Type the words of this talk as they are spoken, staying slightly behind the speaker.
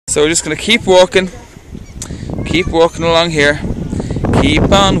So we're just going to keep walking along here, keep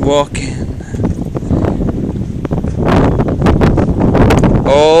on walking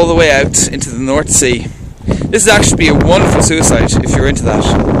all the way out into the North Sea. This would actually be a wonderful suicide if you're into that.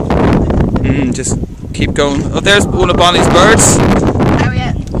 Just keep going. Oh, there's one of Bonnie's birds. Oh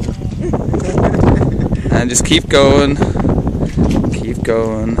yeah. And just keep going,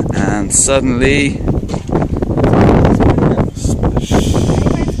 and suddenly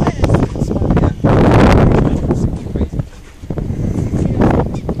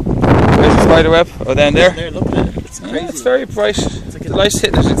where's the spider web? Oh, down there? There, look at it. It's crazy. Yeah, it's very bright. The light's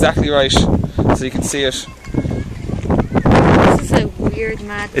hitting it exactly right, so you can see it. This is a weird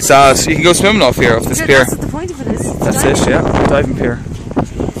mad. It's odd. You can go swimming off here, off this pier. That's the point of it is. That's it, yeah. Diving pier.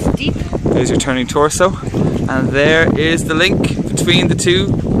 It's deep. There's your turning torso, and there is the link between the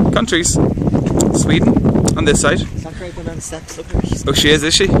two countries. Sweden on this side. It's not great going down the steps. Look at her. Oh, she is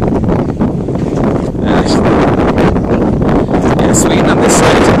she? Yeah,